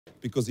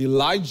because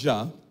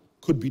Elijah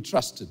could be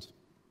trusted.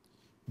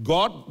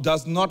 God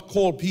does not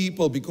call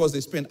people because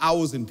they spend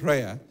hours in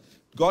prayer.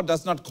 God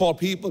does not call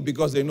people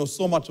because they know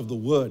so much of the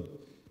word.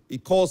 He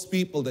calls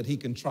people that he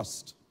can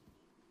trust.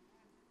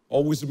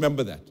 Always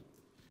remember that.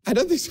 I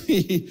don't think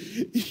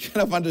he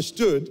kind of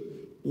understood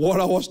what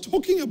I was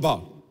talking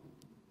about.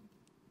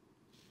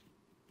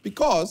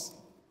 Because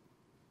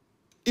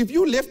if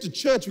you left the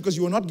church because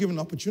you were not given an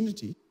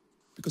opportunity,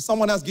 because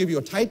someone else gave you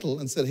a title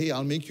and said, hey,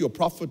 I'll make you a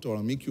prophet or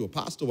I'll make you a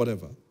pastor or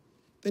whatever,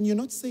 then you're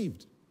not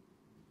saved.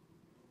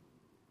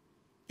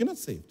 You're not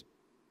saved.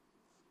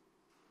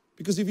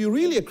 Because if you're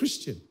really a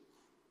Christian,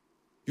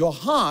 your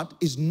heart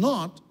is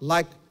not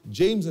like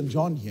James and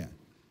John here,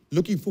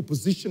 looking for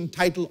position,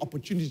 title,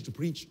 opportunity to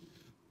preach.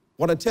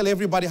 Want to tell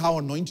everybody how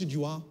anointed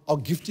you are, how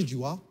gifted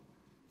you are.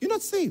 You're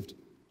not saved.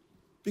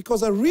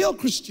 Because a real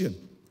Christian,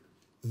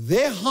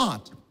 their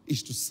heart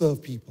is to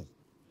serve people.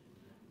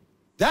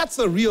 That's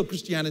a real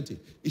Christianity,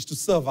 is to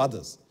serve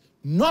others,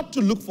 not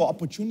to look for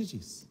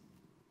opportunities.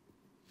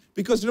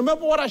 Because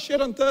remember what I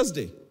shared on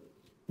Thursday.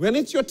 When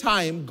it's your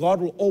time,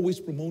 God will always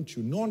promote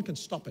you. No one can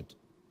stop it.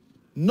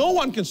 No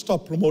one can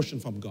stop promotion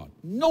from God.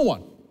 No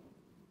one.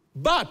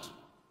 But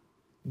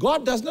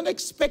God does not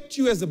expect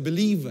you as a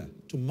believer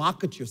to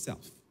market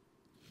yourself.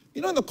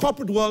 You know, in the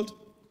corporate world,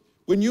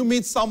 when you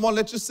meet someone,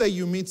 let's just say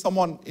you meet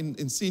someone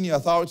in senior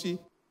authority,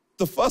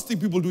 the first thing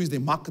people do is they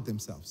market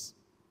themselves.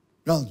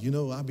 Well, you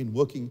know, I've been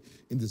working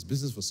in this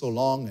business for so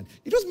long, and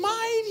it was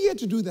my idea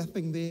to do that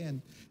thing there.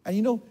 And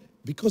you know,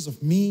 because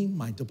of me,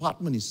 my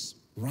department is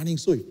running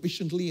so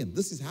efficiently, and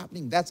this is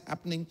happening, that's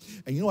happening.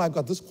 And you know, I've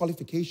got this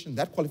qualification,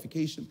 that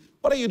qualification.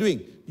 What are you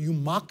doing? You're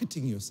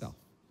marketing yourself.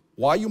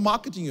 Why are you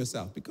marketing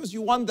yourself? Because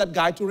you want that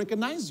guy to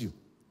recognize you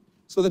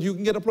so that you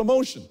can get a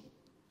promotion.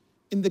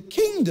 In the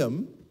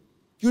kingdom,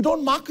 you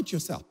don't market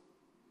yourself.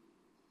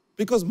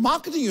 Because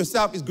marketing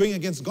yourself is going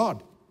against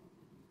God.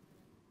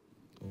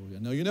 Oh, I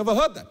know you never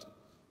heard that.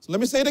 So let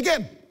me say it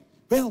again.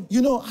 Well,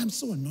 you know, I'm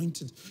so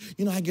anointed.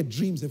 You know, I get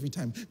dreams every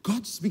time.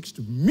 God speaks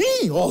to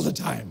me all the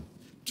time.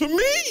 To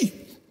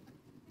me.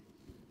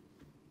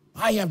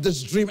 I have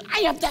this dream. I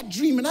have that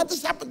dream. And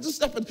this happened, this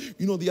happened.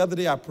 You know, the other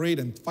day I prayed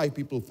and 5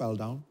 people fell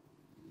down.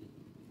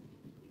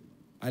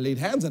 I laid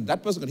hands and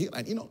that person got healed.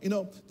 And you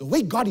know, the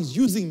way God is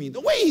using me, the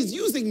way he's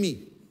using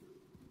me.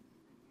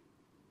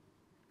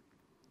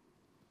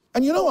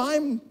 And you know,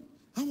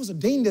 I was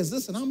ordained as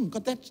this and I've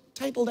got that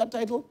title, that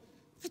title.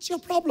 That's your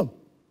problem.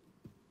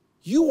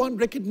 You want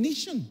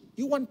recognition.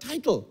 You want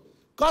title.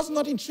 God's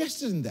not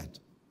interested in that.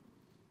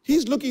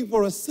 He's looking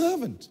for a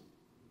servant.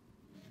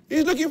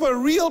 He's looking for a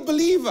real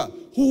believer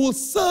who will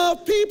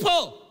serve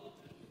people.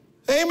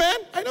 Amen?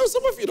 I know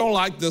some of you don't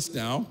like this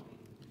now.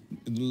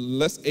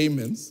 Less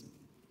amens.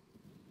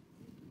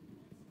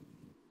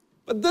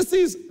 But this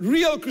is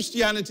real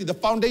Christianity, the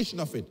foundation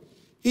of it.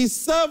 He's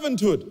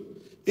servanthood.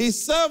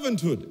 He's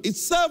servanthood.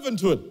 It's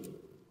servanthood.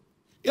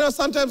 You know,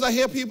 sometimes I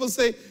hear people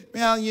say,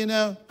 well, you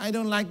know, I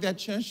don't like that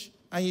church.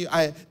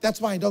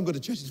 That's why I don't go to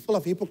church. It's full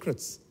of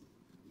hypocrites.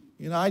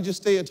 You know, I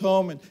just stay at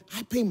home and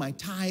I pay my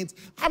tithes.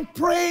 I'm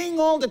praying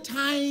all the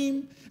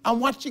time. I'm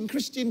watching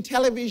Christian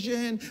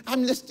television.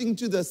 I'm listening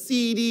to the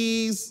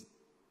CDs.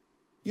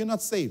 You're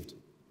not saved.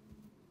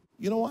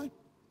 You know why?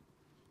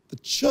 The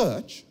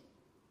church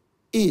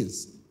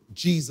is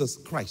Jesus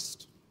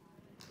Christ.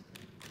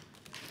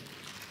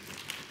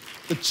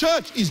 The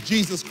church is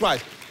Jesus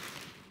Christ.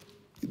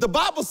 The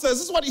Bible says,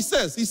 this is what he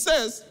says. He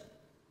says,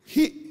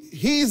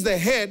 he is the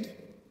head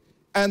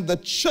and the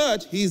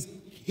church, he's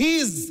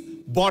his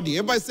body.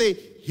 Everybody say,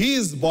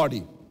 his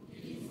body.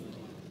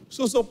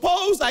 So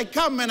suppose I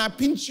come and I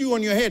pinch you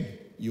on your head.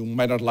 You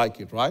might not like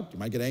it, right? You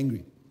might get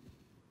angry.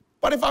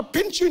 But if I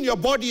pinch you in your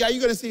body, are you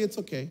going to say it's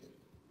okay?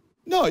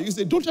 No, you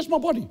say, don't touch my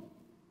body.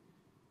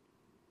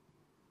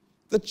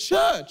 The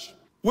church,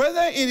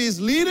 whether it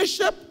is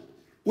leadership,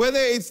 whether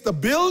it's the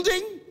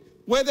building,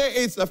 whether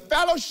it's a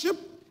fellowship,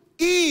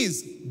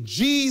 is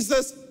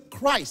Jesus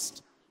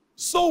Christ.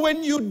 So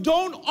when you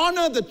don't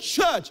honor the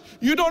church,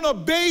 you don't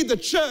obey the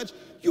church,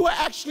 you are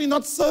actually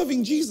not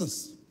serving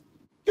Jesus.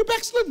 You're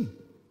backslidden.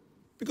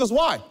 Because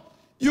why?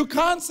 You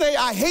can't say,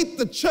 I hate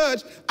the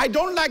church, I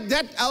don't like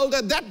that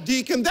elder, that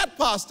deacon, that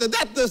pastor,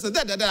 that this,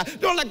 that,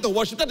 don't like the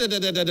worship,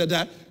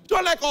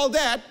 don't like all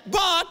that,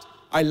 but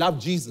I love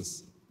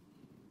Jesus.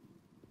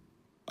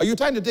 Are you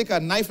trying to take a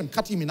knife and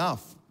cut him in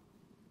half?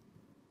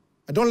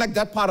 I don't like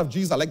that part of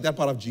Jesus, I like that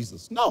part of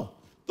Jesus. No,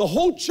 the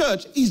whole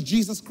church is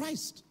Jesus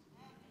Christ.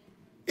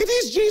 It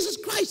is Jesus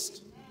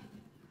Christ.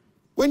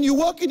 When you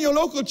work in your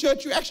local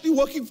church, you're actually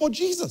working for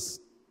Jesus.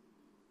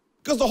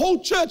 Because the whole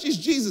church is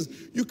Jesus.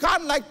 You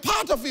can't like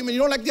part of him and you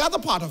don't like the other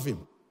part of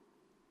him.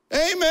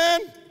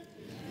 Amen.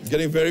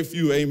 Getting very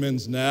few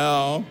amens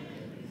now.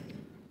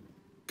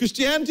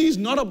 Christianity is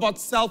not about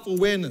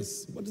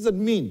self-awareness. What does it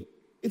mean?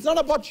 It's not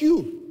about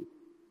you.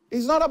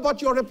 It's not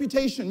about your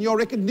reputation, your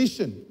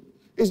recognition.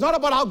 It's not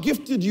about how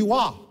gifted you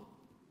are.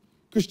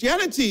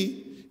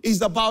 Christianity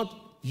is about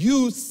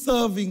you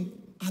serving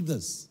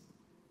others.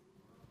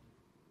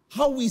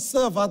 How we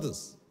serve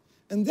others.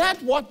 And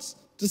that's what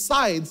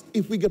decides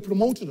if we get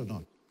promoted or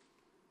not.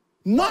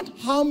 Not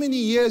how many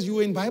years you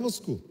were in Bible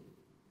school.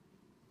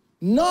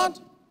 Not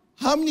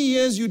how many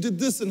years you did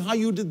this and how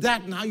you did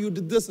that and how you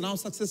did this and how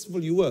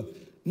successful you were.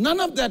 None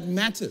of that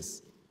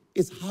matters.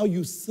 It's how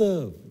you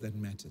serve that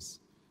matters.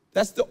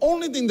 That's the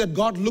only thing that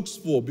God looks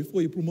for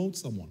before He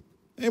promotes someone.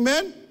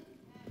 Amen?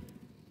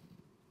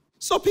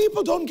 So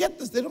people don't get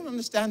this. They don't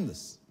understand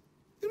this.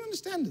 They don't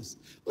understand this.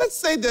 Let's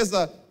say there's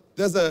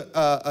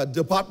a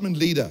department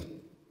leader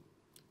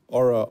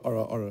or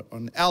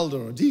an elder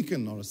or a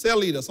deacon or a cell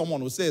leader,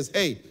 someone who says,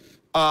 hey,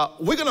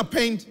 we're going to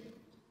paint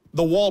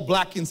the wall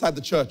black inside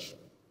the church.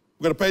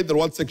 We're going to paint the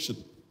wall section.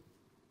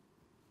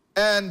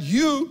 And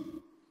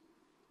you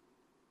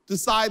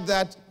decide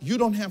that you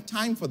don't have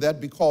time for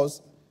that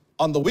because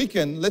on the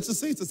weekend, let's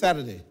just say it's a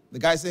Saturday. The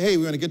guy say, hey,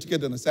 we're going to get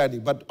together on a Saturday.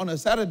 But on a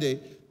Saturday,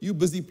 you're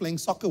busy playing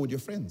soccer with your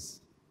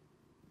friends.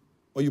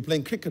 Or you're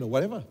playing cricket or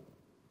whatever.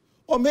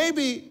 Or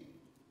maybe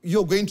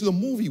you're going to the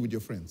movie with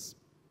your friends.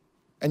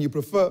 And you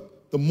prefer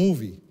the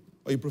movie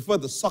or you prefer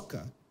the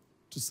soccer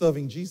to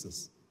serving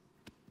Jesus.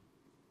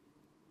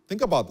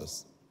 Think about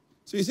this.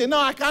 So you say, no,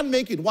 I can't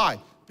make it. Why?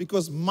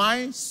 Because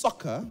my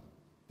soccer,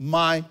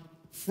 my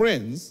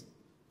friends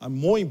are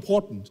more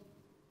important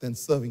than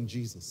serving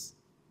Jesus.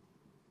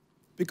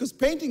 Because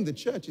painting the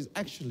church is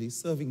actually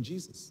serving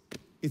Jesus.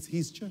 It's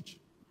His church.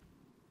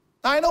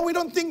 Now, I know we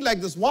don't think like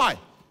this. Why?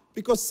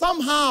 Because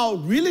somehow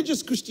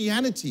religious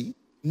Christianity,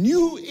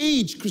 New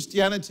Age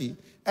Christianity,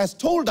 has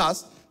told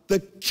us the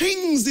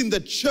kings in the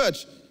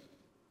church,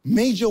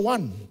 major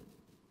one.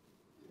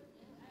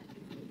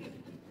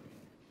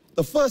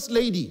 The first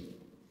lady.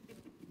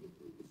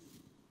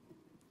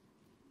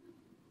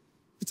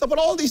 It's about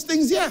all these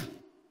things here.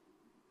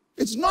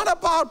 It's not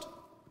about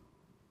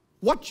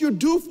what you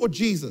do for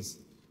Jesus.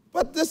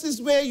 But this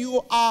is where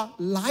you are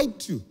lied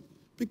to.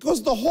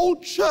 Because the whole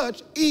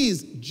church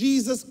is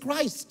Jesus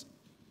Christ.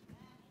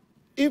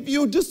 If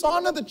you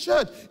dishonor the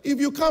church, if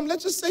you come,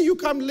 let's just say you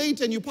come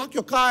late and you park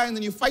your car and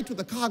then you fight with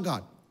the car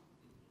guard,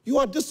 you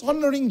are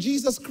dishonoring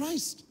Jesus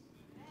Christ.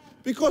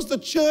 Because the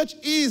church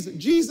is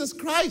Jesus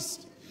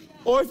Christ.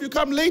 Or if you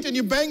come late and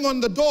you bang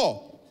on the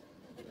door,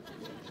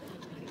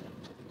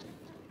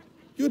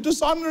 you're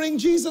dishonoring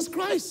Jesus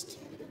Christ.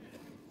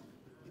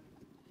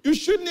 You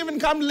shouldn't even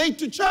come late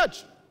to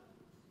church.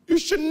 You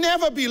should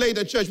never be late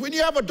at church. When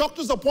you have a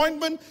doctor's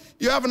appointment,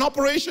 you have an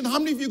operation, how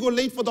many of you go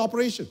late for the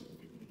operation?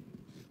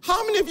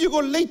 How many of you go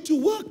late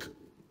to work?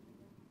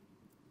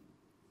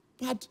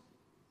 But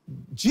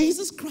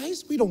Jesus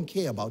Christ, we don't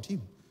care about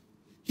Him.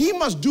 He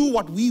must do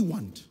what we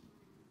want.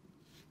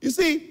 You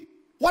see,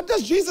 what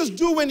does Jesus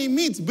do when He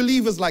meets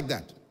believers like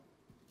that?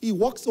 He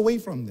walks away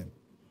from them.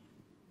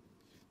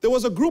 There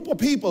was a group of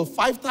people,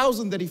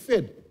 5,000 that He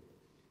fed.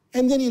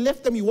 And then He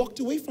left them, He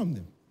walked away from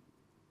them.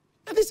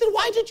 And they said,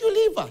 why did you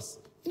leave us?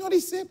 You know what He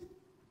said?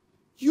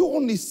 You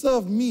only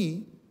serve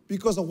me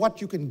because of what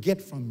you can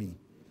get from me.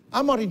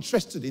 I'm not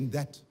interested in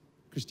that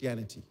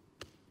Christianity.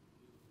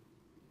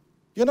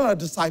 You're not a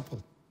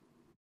disciple.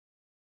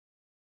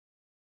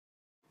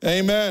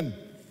 Amen.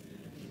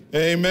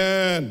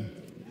 Amen.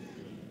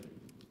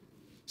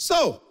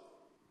 So,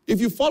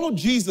 if you follow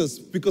Jesus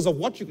because of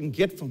what you can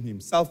get from Him,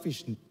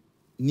 selfish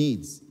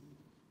needs,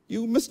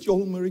 you missed your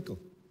whole miracle.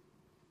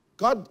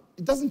 God,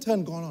 it doesn't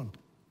turn God on.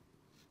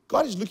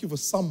 God is looking for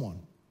someone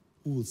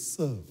who will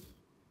serve.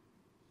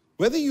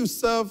 Whether you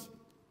serve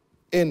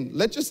in,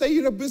 let's just say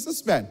you're a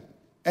businessman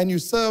and you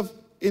serve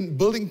in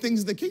building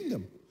things in the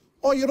kingdom,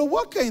 or you're a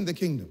worker in the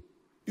kingdom,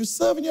 you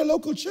serve in your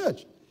local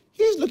church.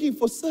 He's looking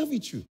for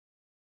servitude.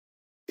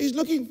 He's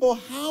looking for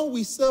how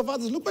we serve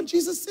others. Look what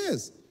Jesus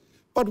says.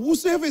 But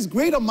whosoever is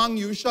great among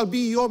you shall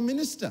be your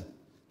minister.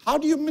 How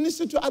do you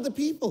minister to other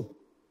people?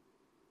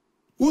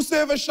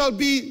 Whosoever shall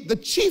be the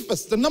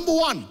chiefest, the number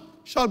one,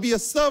 shall be a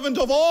servant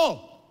of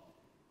all.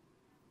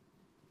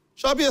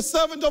 Shall be a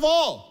servant of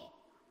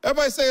all.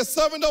 Everybody say a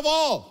servant of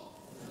all.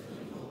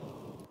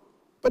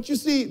 But you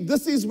see,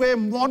 this is where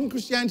modern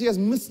Christianity has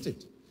missed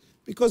it.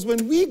 Because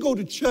when we go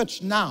to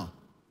church now,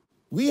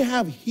 we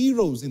have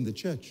heroes in the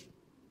church.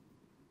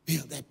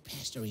 Well, that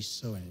pastor is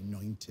so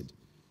anointed.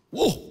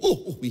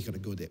 Whoa, we got to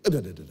go there.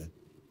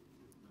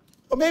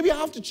 Or maybe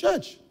after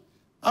church,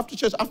 after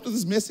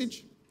this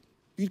message,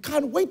 you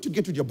can't wait to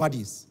get with your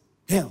buddies.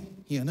 Hell,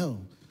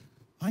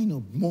 I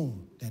know more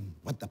than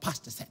what the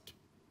pastor said.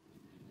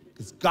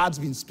 Because God's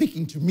been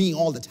speaking to me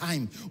all the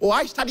time. Oh,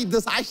 I studied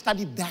this, I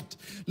studied that.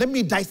 Let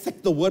me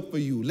dissect the word for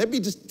you. Let me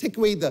just take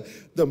away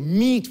the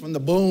meat from the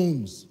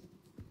bones.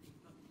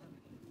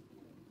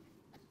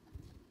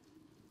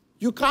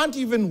 You can't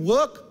even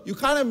work, you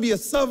can't even be a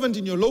servant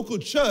in your local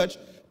church,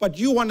 but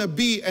you want to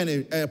be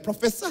a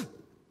professor.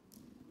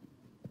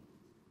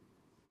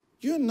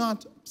 You're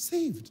not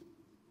saved.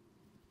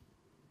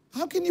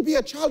 How can you be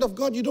a child of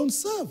God? You don't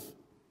serve.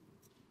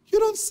 You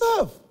don't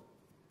serve.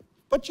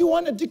 But you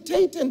want to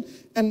dictate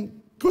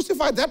and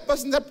crucify that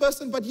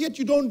person, but yet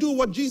you don't do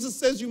what Jesus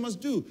says you must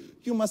do.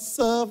 You must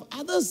serve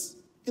others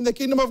in the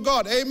kingdom of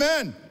God.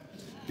 Amen.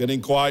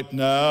 Getting quiet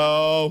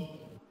now.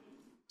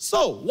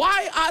 So,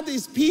 why are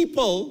these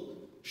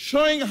people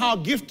showing how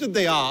gifted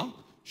they are,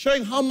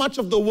 showing how much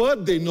of the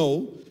word they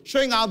know,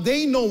 showing how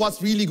they know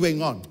what's really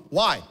going on.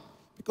 Why?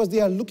 Because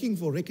they are looking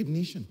for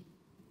recognition.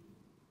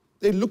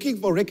 They're looking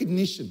for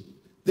recognition.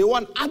 They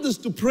want others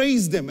to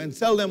praise them and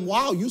tell them,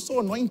 wow, you're so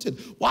anointed.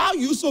 Wow,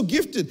 you're so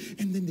gifted.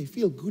 And then they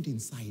feel good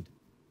inside.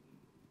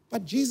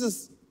 But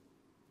Jesus,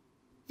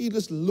 he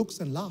just looks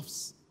and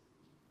laughs.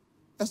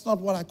 That's not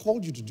what I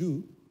called you to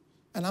do.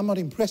 And I'm not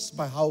impressed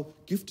by how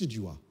gifted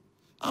you are.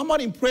 I'm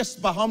not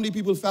impressed by how many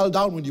people fell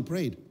down when you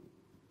prayed.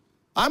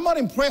 I'm not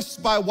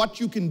impressed by what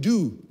you can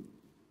do.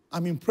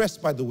 I'm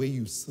impressed by the way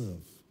you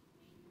serve.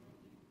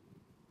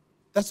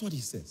 That's what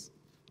he says.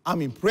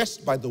 I'm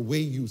impressed by the way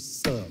you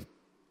serve.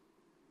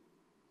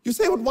 You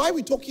say, well, why are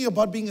we talking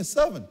about being a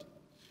servant?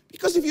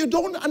 Because if you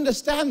don't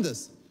understand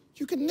this,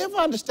 you can never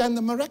understand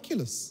the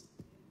miraculous.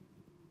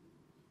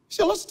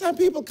 See, lots of times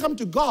people come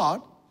to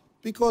God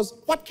because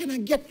what can I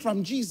get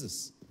from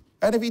Jesus?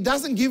 And if he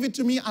doesn't give it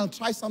to me, I'll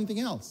try something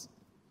else.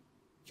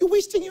 You're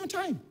wasting your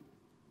time.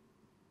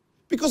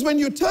 Because when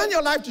you turn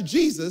your life to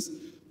Jesus,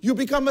 you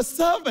become a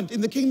servant in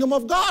the kingdom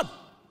of God.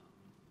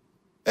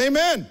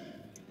 Amen.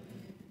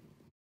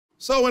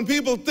 So when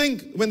people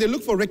think, when they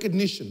look for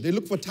recognition, they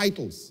look for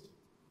titles,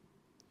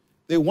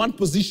 they want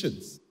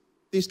positions,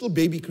 they're still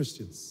baby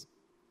Christians.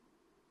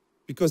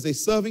 Because they're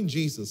serving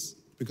Jesus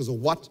because of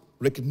what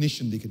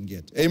recognition they can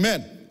get.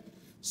 Amen.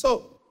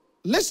 So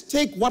let's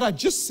take what I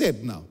just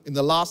said now in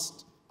the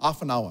last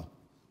half an hour,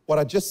 what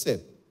I just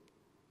said,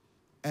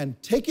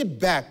 and take it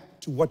back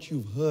to what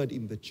you've heard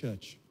in the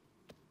church.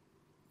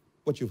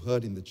 What you've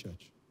heard in the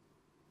church.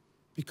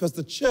 Because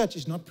the church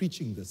is not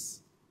preaching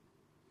this.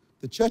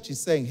 The church is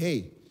saying,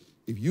 hey,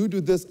 if you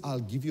do this, I'll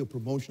give you a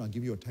promotion, I'll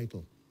give you a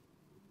title.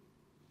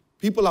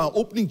 People are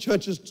opening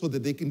churches so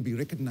that they can be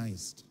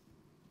recognized.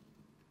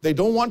 They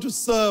don't want to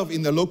serve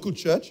in the local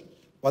church,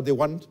 but they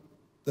want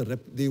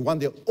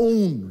their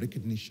own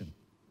recognition.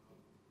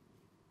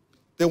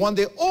 They want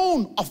their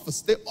own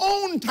office, their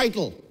own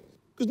title.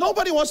 Because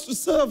nobody wants to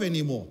serve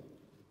anymore.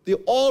 They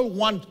all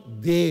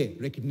want their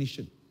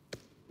recognition.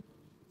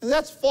 And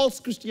that's false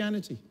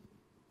Christianity.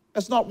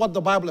 That's not what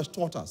the Bible has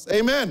taught us.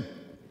 Amen.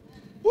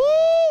 Woo!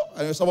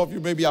 I know some of you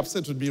may be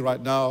upset with me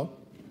right now.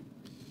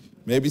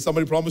 Maybe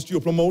somebody promised you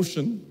a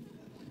promotion,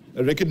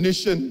 a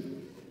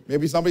recognition.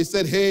 Maybe somebody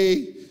said,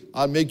 hey,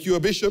 I'll make you a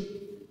bishop,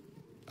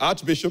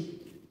 archbishop.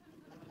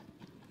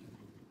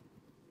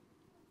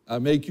 I'll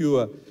make you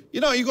a...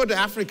 You know, you go to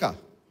Africa.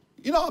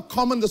 You know how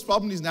common this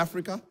problem is in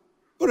Africa?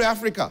 Go to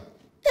Africa.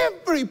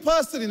 Every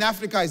person in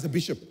Africa is a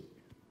bishop.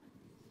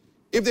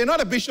 If they're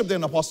not a bishop, they're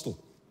an apostle.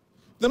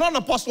 If they're not an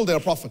apostle, they're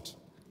a prophet.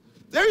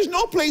 There is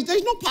no place,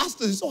 there's no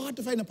pastor. It's so hard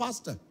to find a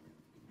pastor.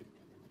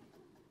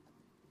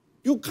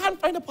 You can't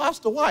find a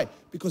pastor. Why?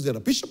 Because they're a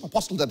bishop,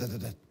 apostle, da, da, da,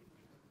 da.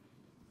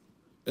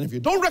 And if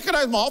you don't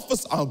recognize my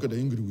office, I'll get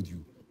angry with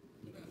you.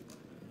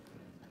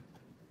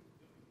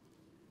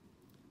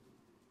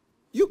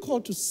 You're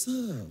called to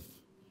serve.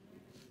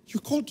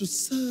 You're called to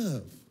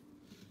serve.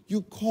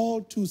 You're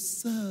called to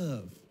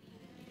serve.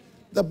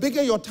 The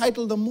bigger your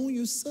title, the more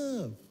you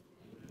serve.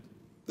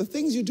 The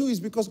things you do is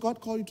because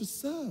God called you to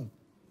serve.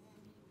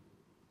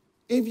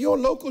 If your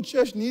local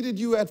church needed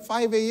you at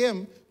 5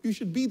 a.m., you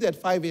should be there at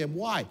 5 a.m.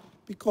 Why?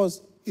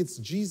 Because it's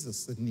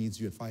Jesus that needs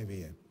you at 5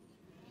 a.m.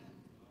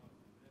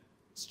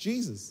 It's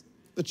Jesus.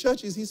 The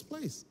church is his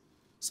place.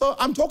 So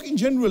I'm talking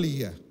generally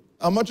here.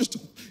 I'm not just,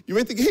 you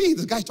may think, hey,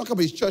 this guy's talking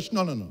about his church.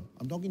 No, no, no.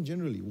 I'm talking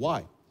generally.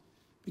 Why?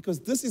 Because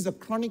this is a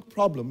chronic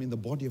problem in the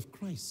body of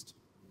Christ.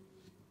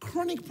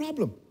 Chronic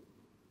problem.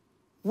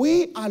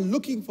 We are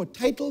looking for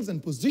titles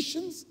and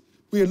positions.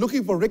 We are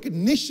looking for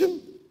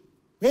recognition.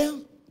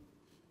 Well,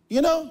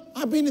 you know,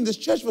 I've been in this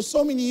church for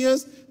so many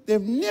years.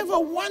 They've never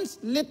once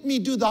let me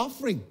do the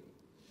offering.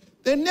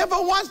 They never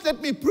once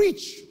let me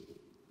preach.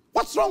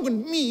 What's wrong with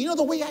me? You know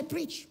the way I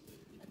preach?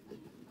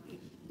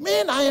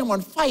 Man, I am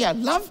on fire.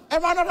 Love,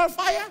 am I not on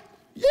fire?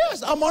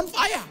 Yes, I'm on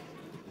fire.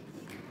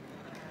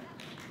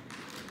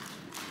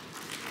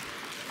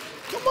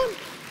 Come on.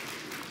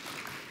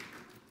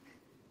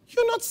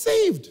 You're not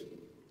saved.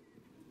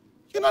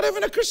 You're not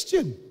even a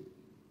Christian.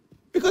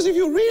 Because if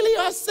you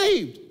really are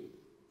saved,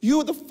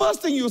 the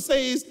first thing you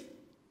say is,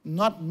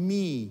 not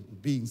me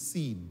being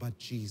seen, but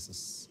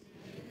Jesus.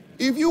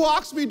 If you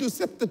ask me to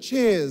set the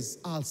chairs,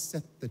 I'll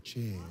set the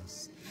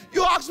chairs.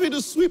 You ask me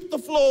to sweep the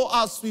floor,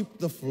 I'll sweep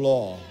the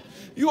floor.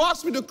 You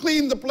ask me to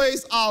clean the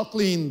place, I'll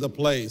clean the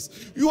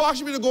place. You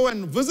ask me to go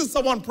and visit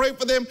someone, pray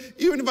for them,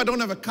 even if I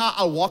don't have a car,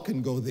 I'll walk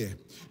and go there.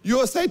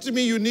 You say to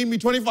me, you need me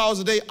 24 hours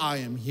a day, I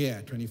am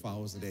here 24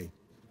 hours a day.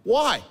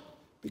 Why?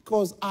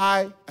 Because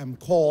I am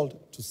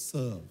called to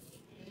serve.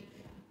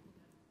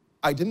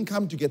 I didn't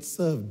come to get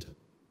served.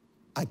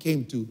 I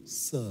came to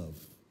serve.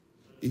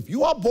 If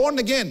you are born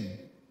again,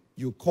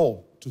 you're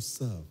called to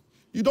serve.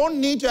 You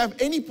don't need to have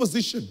any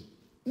position.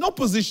 No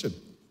position.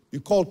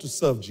 You're called to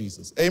serve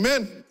Jesus.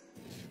 Amen?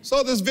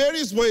 So there's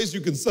various ways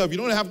you can serve. You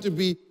don't have to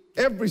be,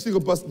 every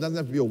single person doesn't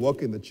have to be a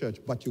worker in the church,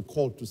 but you're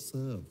called to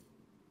serve.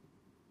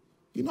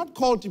 You're not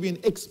called to be an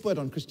expert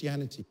on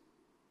Christianity.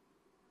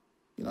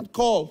 You're not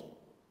called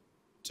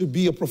to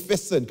be a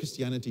professor in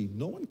Christianity.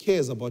 No one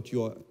cares about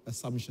your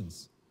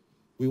assumptions.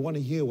 We want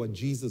to hear what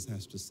Jesus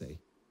has to say.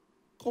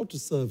 Called to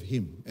serve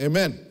him.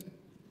 Amen.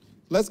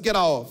 Let's get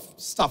our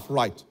stuff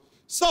right.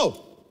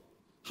 So,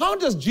 how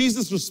does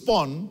Jesus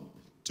respond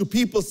to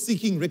people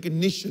seeking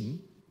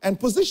recognition and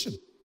position?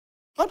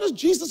 How does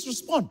Jesus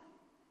respond?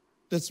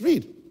 Let's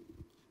read.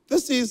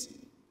 This is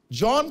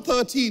John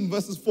 13,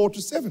 verses 4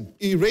 to 7.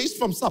 He raised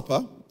from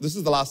supper. This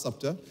is the Last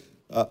Supper.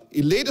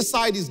 He laid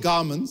aside his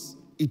garments.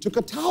 He took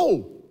a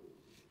towel.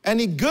 And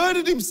he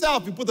girded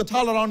himself. He put the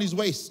towel around his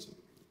waist.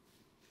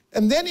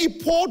 And then he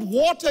poured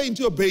water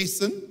into a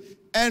basin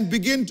and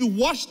began to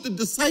wash the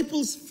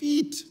disciples'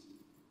 feet.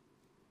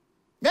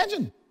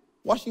 Imagine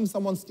washing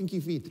someone's stinky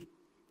feet.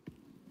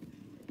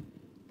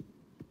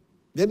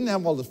 They didn't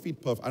have all the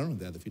feet perfect. I don't know if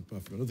they had the feet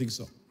perfect. I don't think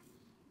so.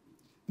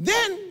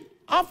 Then,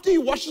 after he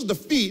washes the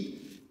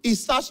feet, he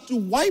starts to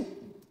wipe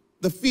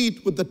the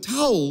feet with the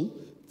towel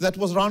that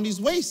was around his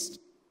waist.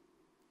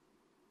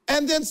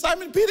 And then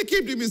Simon Peter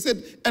came to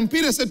him and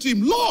Peter said to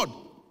him, Lord,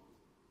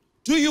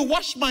 do you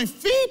wash my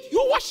feet?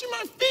 You're washing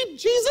my feet,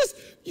 Jesus.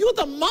 You're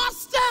the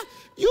master.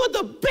 You're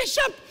the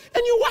bishop.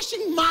 And you're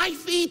washing my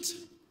feet.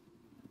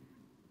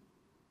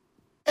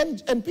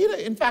 And Peter,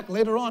 in fact,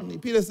 later on,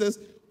 Peter says,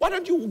 why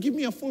don't you give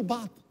me a full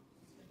bath?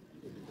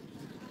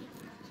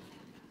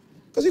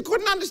 Because he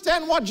couldn't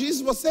understand what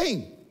Jesus was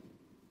saying.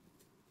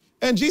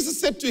 And Jesus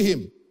said to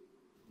him,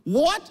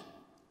 what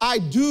I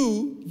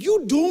do,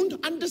 you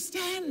don't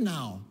understand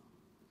now,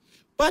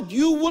 but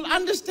you will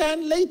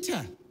understand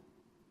later.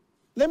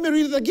 Let me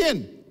read it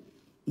again.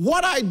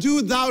 What I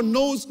do, thou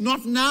knowest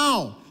not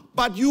now,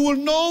 but you will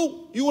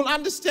know, you will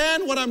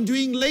understand what I'm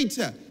doing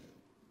later.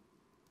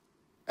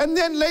 And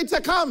then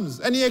later comes,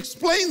 and he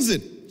explains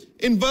it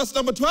in verse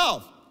number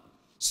 12.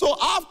 So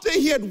after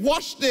he had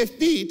washed their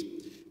feet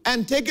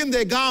and taken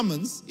their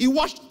garments, he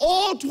washed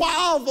all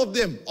 12 of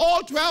them,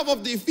 all 12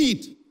 of their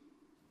feet.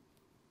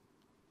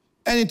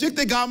 And he took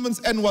their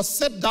garments and was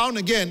set down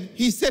again.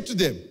 He said to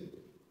them,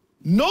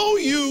 know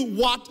you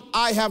what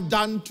I have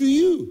done to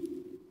you?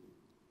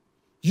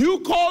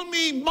 You call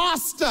me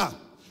master.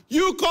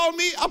 You call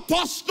me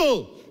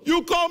apostle.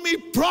 You call me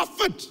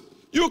prophet.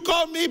 You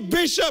call me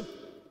bishop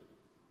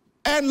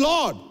and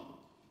Lord.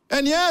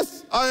 And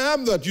yes, I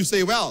am that. You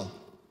say, well,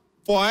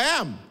 for I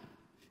am.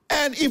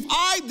 And if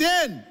I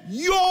then,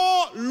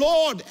 your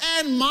Lord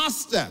and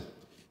master,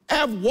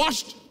 have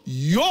washed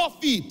your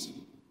feet,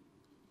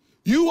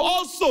 you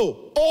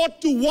also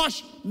ought to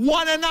wash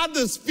one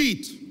another's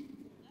feet.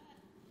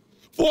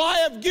 For I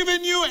have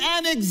given you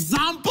an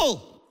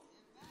example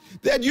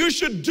that you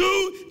should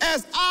do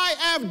as I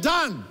have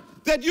done,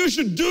 that you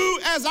should do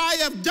as I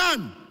have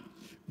done.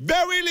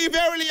 Verily,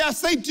 verily, I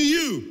say to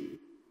you,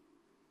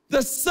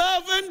 the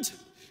servant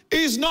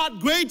is not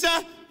greater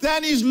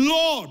than his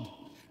Lord,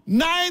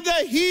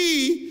 neither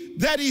he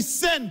that is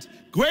sent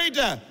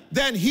greater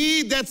than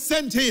he that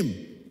sent him.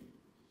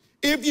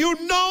 If you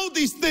know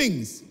these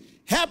things,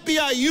 happy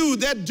are you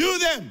that do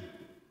them.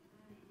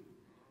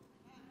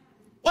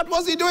 What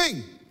was he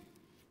doing?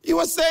 He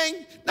was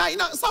saying, now,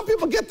 some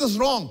people get this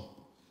wrong.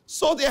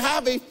 So they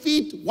have a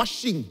feet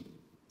washing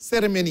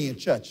ceremony in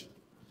church.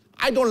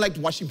 I don't like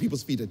washing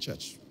people's feet at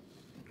church.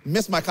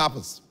 Miss my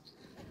carpets.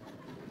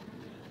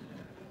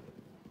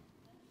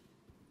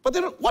 But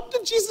then what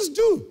did Jesus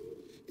do?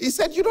 He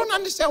said, you don't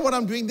understand what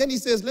I'm doing. Then he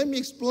says, let me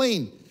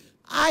explain.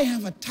 I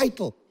have a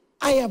title.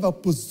 I have a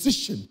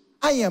position.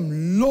 I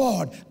am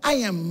Lord. I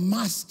am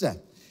master.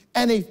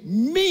 And if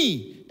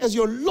me, as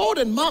your Lord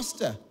and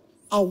master,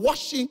 are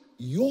washing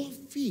your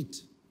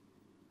feet,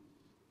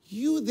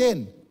 you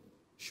then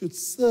should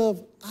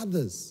serve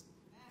others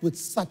with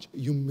such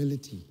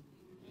humility.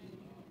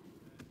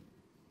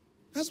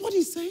 That's what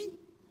he's saying.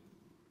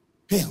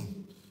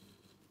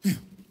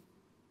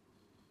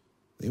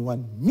 They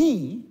want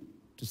me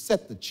to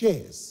set the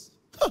chairs.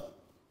 But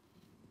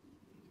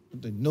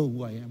they know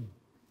who I am.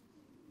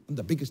 I'm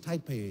the biggest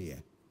tithe payer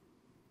here.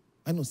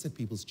 I don't set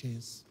people's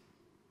chairs.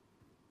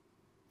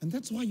 And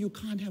that's why you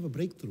can't have a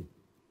breakthrough.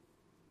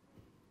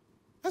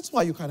 That's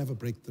why you can't have a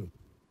breakthrough.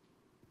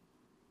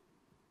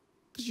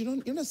 Because you're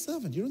not a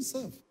servant. You don't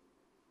serve.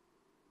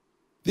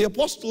 The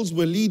apostles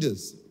were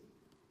leaders,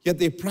 yet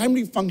their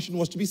primary function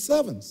was to be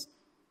servants.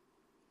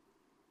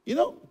 You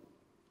know,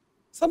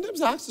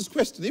 sometimes I ask this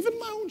question, even in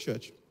my own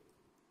church.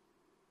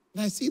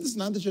 And I see this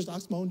in other churches, I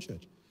ask my own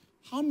church.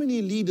 How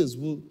many leaders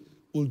will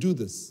do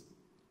this?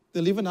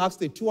 They'll even ask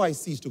their 2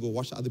 ICs to go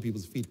wash other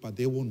people's feet, but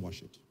they won't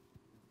wash it.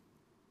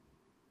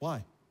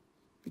 Why?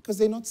 Because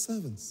they're not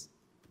servants.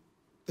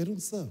 They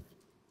don't serve.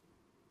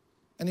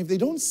 And if they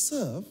don't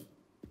serve,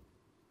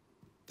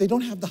 they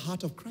don't have the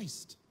heart of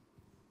Christ.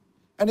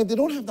 And if they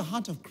don't have the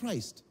heart of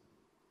Christ,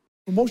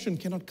 promotion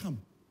cannot come.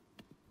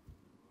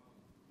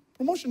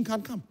 Promotion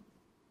can't come.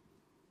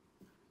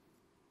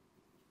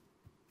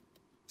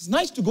 It's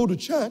nice to go to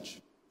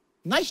church,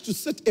 nice to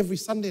sit every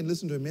Sunday and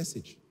listen to a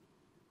message.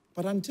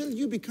 But until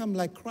you become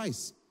like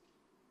Christ,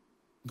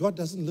 God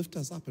doesn't lift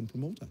us up and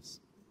promote us.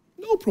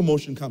 No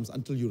promotion comes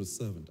until you're a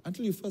servant,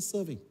 until you're first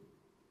serving.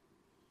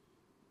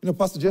 You know,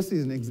 Pastor Jessie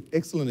is an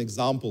excellent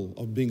example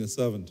of being a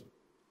servant.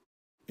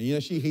 And you know,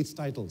 she hates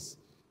titles.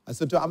 I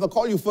said to her, I'm going to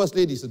call you First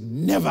Lady. She said,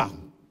 never.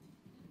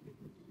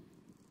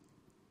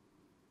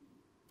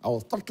 I will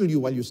throttle you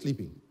while you're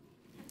sleeping.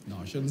 No,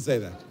 I shouldn't say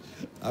that.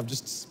 I'm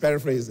just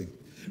paraphrasing.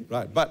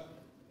 Right, but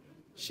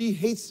she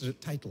hates the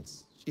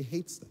titles. She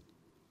hates that.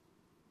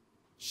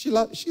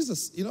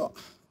 She's you know,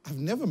 I've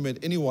never met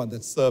anyone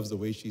that serves the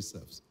way she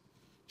serves.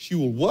 She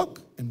will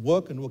work and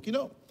work and work. You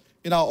know,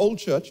 in our old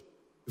church,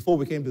 before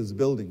we came to this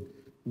building,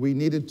 we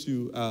needed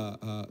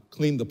to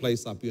clean the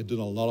place up. We had done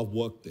a lot of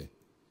work there.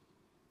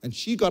 And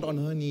she got on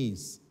her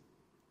knees.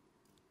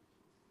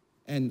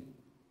 And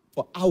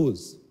for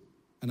hours,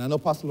 and I know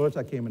Pastor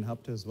Loretta came and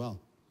helped her as well.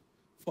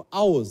 For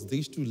hours,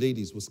 these two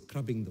ladies were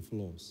scrubbing the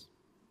floors.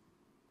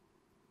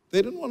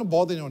 They didn't want to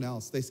bother anyone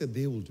else. They said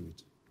they will do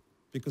it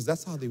because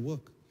that's how they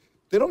work.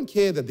 They don't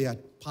care that they are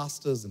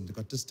pastors and they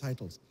got these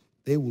titles.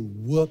 They will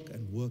work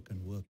and work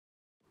and work.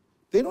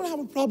 They don't have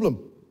a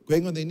problem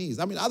going on their knees.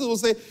 I mean, others will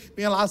say,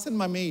 well, I'll send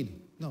my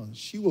maid. No,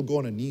 she will go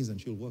on her knees and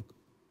she'll work.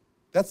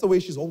 That's the way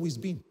she's always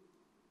been.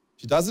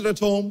 She does it at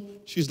home.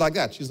 She's like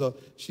that.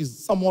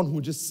 She's someone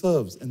who just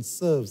serves and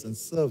serves and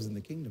serves in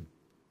the kingdom.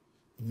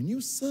 And when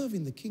you serve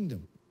in the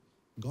kingdom,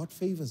 God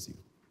favors you.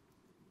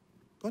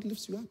 God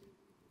lifts you up.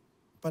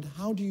 But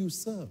how do you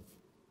serve?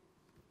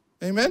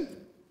 Amen?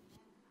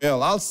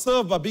 Well, I'll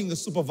serve by being the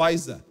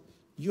supervisor.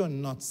 You are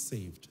not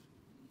saved.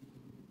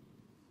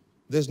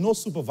 There's no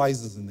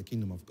supervisors in the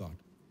kingdom of God.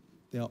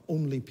 There are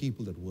only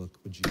people that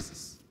work for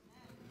Jesus.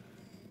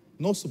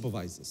 No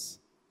supervisors.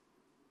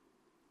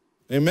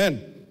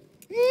 Amen.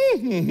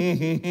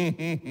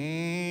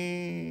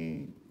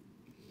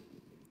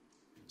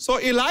 So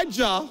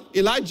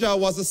Elijah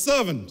was a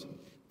servant.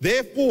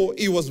 Therefore,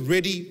 he was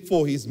ready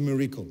for his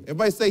miracle.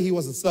 Everybody say he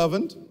was a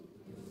servant.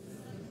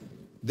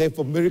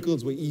 Therefore,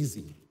 miracles were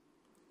easy.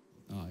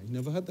 You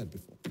never heard that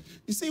before.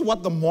 You see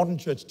what the modern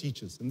church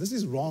teaches, and this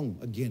is wrong,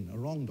 again, a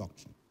wrong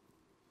doctrine.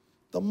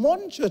 The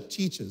modern church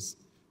teaches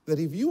that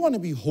if you want to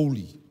be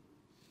holy,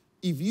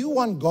 if you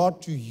want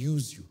God to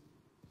use you,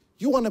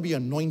 you want to be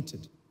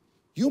anointed,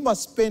 you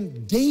must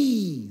spend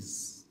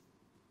days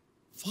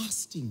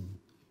fasting,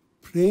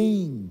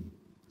 praying,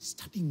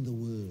 studying the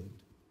word.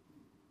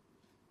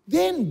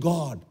 Then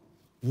God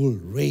will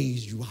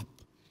raise you up.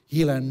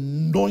 He'll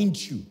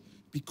anoint you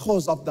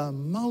because of the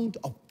amount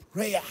of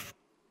prayer.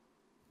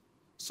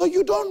 So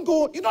you don't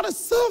go, you're not a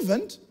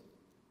servant,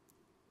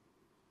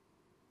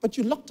 but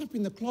you're locked up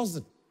in the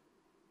closet,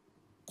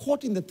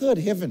 caught in the third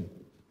heaven,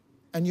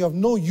 and you have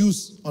no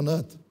use on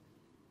earth.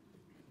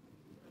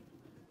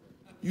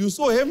 You're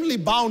so heavenly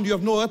bound, you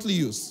have no earthly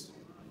use.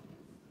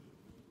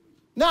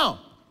 Now,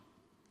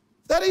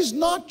 that is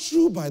not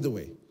true, by the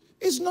way.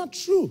 It's not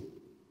true.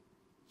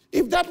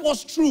 If that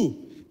was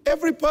true,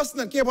 every person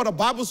that came out of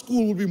Bible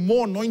school would be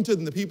more anointed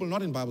than the people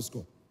not in Bible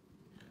school.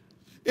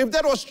 If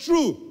that was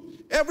true,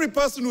 every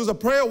person who's a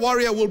prayer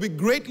warrior will be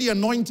greatly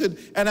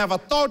anointed and have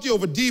authority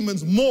over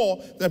demons more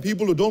than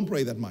people who don't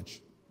pray that much.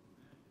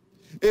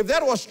 If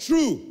that was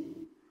true,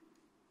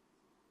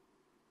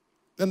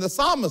 then the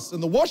psalmists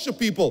and the worship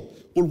people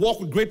will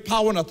walk with great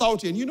power and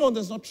authority, and you know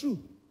that's not true.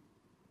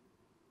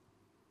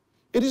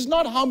 It is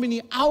not how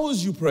many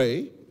hours you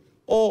pray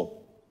or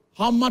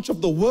how much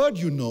of the word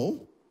you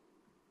know,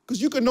 because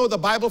you can know the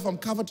Bible from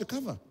cover to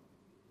cover.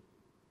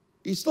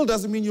 It still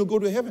doesn't mean you'll go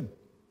to heaven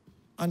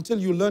until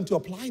you learn to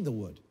apply the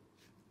word.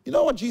 You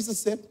know what Jesus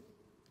said?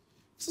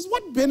 He says,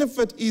 what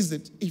benefit is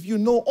it if you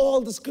know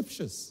all the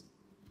scriptures?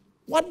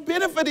 What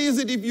benefit is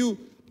it if you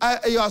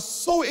are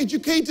so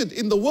educated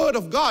in the word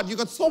of God, you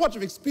got so much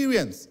of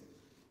experience?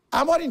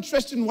 I'm not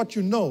interested in what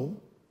you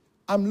know.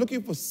 I'm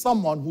looking for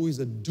someone who is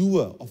a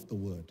doer of the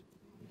word.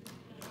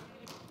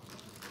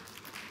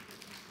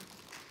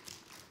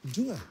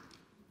 Doer.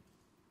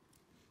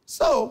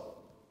 So,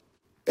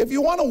 if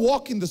you want to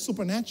walk in the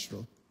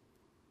supernatural,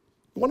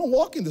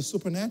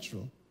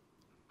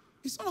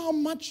 it's not how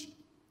much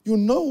you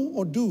know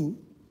or do,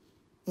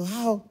 or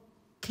how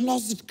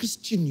closet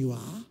Christian you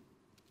are,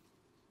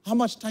 how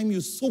much time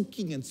you're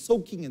soaking and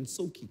soaking and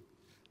soaking.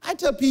 I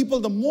tell people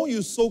the more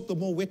you soak, the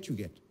more wet you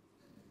get.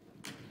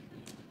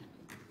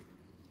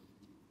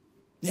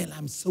 Then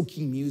I'm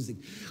soaking music.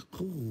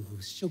 Oh,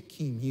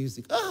 soaking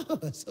music. Oh,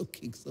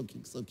 soaking.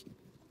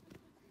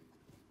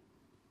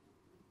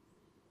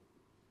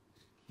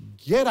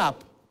 Get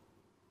up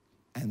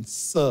and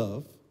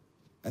serve,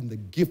 and the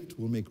gift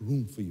will make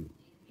room for you.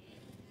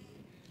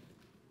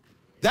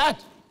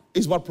 That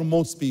is what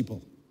promotes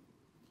people.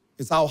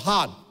 It's how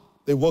hard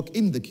they work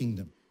in the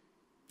kingdom,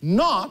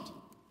 not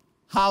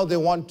how they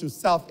want to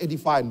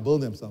self-edify and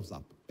build themselves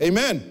up.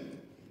 Amen.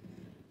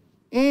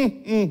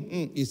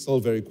 It's all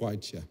very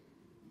quiet here.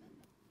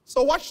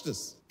 So watch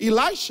this.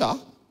 Elisha,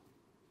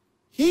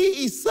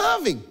 he is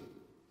serving.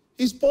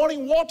 He's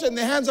pouring water in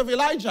the hands of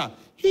Elijah.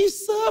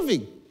 He's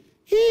serving.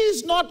 He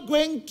is not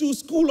going to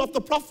school of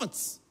the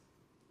prophets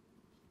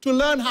to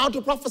learn how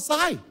to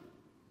prophesy.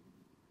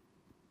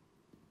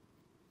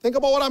 Think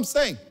about what I'm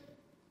saying.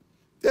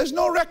 There's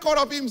no record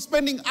of him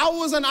spending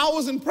hours and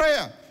hours in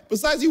prayer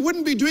Besides, he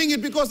wouldn't be doing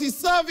it because he's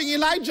serving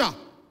Elijah.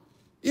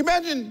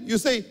 Imagine you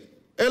say,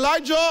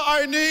 Elijah,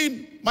 I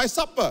need my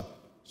supper.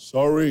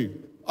 Sorry,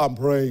 I'm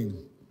praying.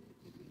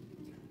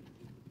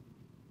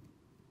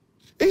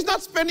 He's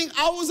not spending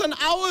hours and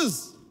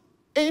hours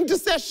in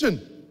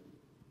intercession.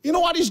 You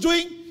know what he's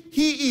doing?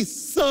 He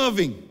is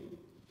serving.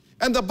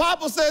 And the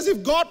Bible says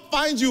if God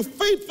finds you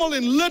faithful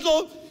in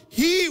little,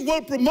 he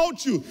will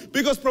promote you,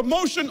 because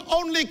promotion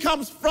only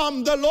comes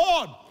from the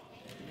Lord.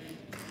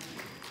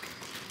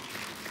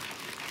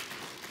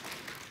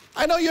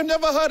 I know you've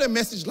never heard a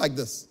message like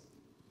this,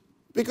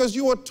 because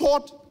you were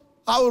taught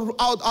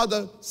how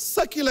the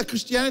secular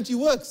Christianity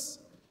works.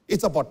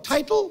 It's about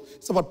title,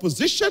 it's about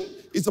position,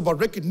 it's about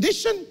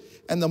recognition,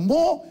 and the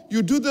more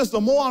you do this, the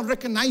more I'll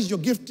recognize your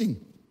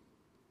gifting.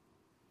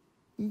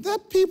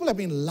 That people have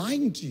been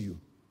lying to you.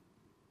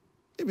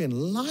 They've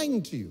been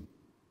lying to you.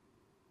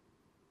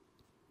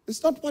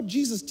 It's not what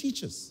Jesus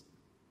teaches.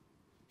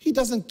 He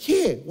doesn't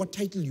care what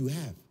title you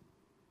have.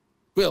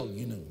 Well,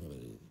 you know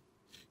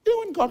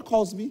when God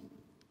calls me,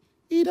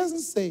 he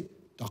doesn't say,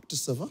 Dr.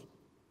 Siva.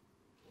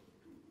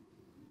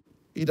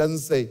 He doesn't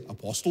say,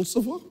 Apostle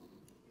Siva.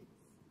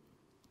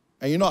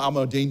 And you know I'm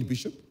an ordained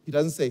bishop. He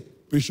doesn't say,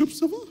 Bishop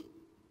Siva.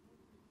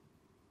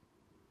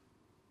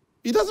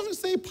 He doesn't even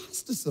say,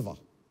 Pastor Siva.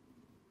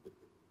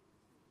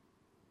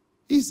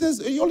 He says,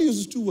 he only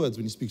uses two words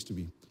when he speaks to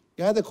me.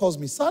 He either calls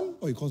me son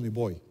or he calls me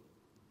boy.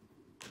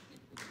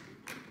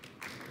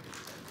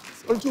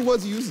 It's only two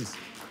words he uses.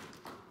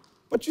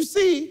 But you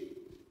see,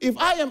 if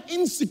I am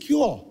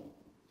insecure,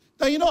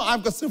 now you know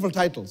I've got several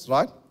titles,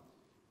 right?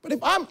 But if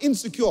I'm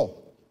insecure,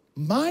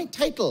 my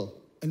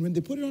title, and when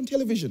they put it on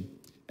television,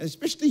 and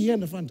especially here in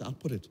the front, I'll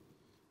put it,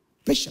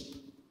 Bishop,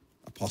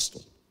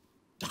 Apostle,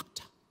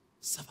 Doctor,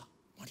 Siva,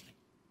 Moodley,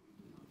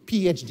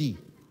 PhD.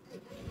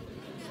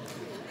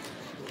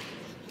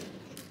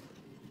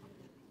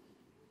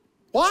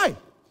 Why?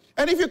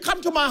 And if you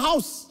come to my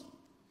house,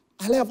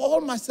 I'll have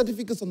all my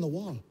certificates on the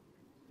wall.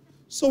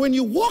 So when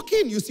you walk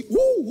in, you see,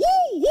 woo, woo,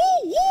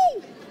 woo,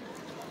 woo.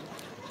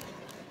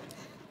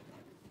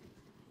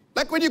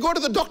 Like when you go to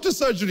the doctor's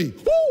surgery,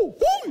 woo,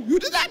 woo, you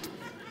did that.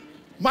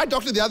 My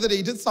doctor the other day,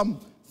 he did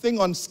something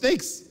on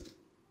snakes.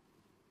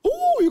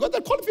 Ooh, you got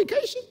that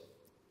qualification.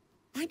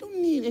 I don't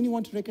need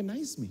anyone to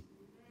recognize me.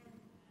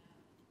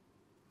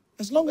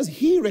 As long as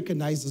he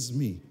recognizes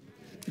me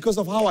because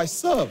of how I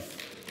serve.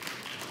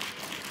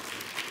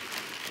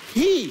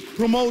 He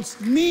promotes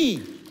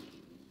me.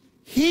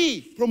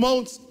 He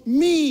promotes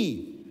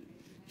me.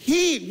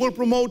 He will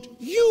promote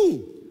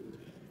you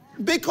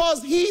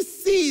because he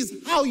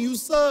sees how you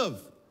serve.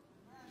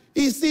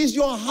 He sees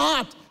your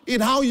heart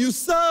in how you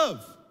serve.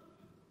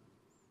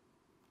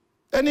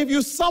 And if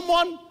you're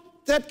someone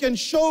that can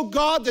show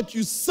God that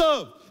you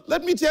serve,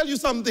 let me tell you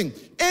something.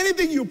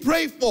 Anything you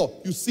pray for,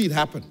 you see it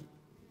happen.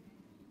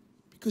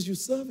 Because you're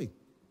serving.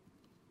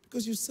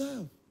 Because you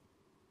serve.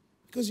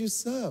 Because you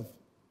serve.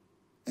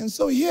 And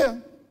so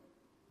here,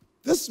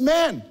 this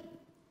man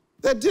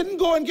that didn't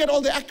go and get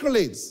all the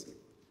accolades,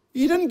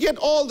 he didn't get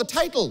all the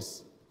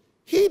titles,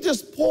 he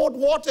just poured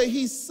water.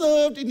 He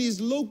served in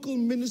his local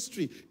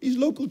ministry, his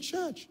local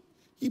church.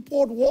 He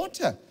poured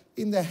water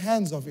in the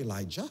hands of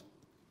Elijah.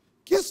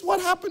 Guess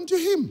what happened to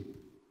him?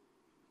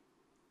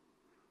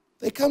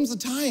 There comes a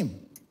time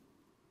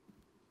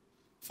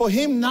for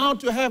him now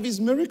to have his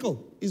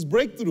miracle, his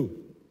breakthrough,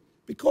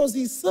 because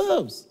he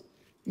serves.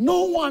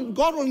 No one,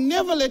 God will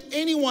never let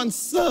anyone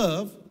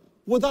serve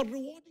without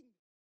rewarding.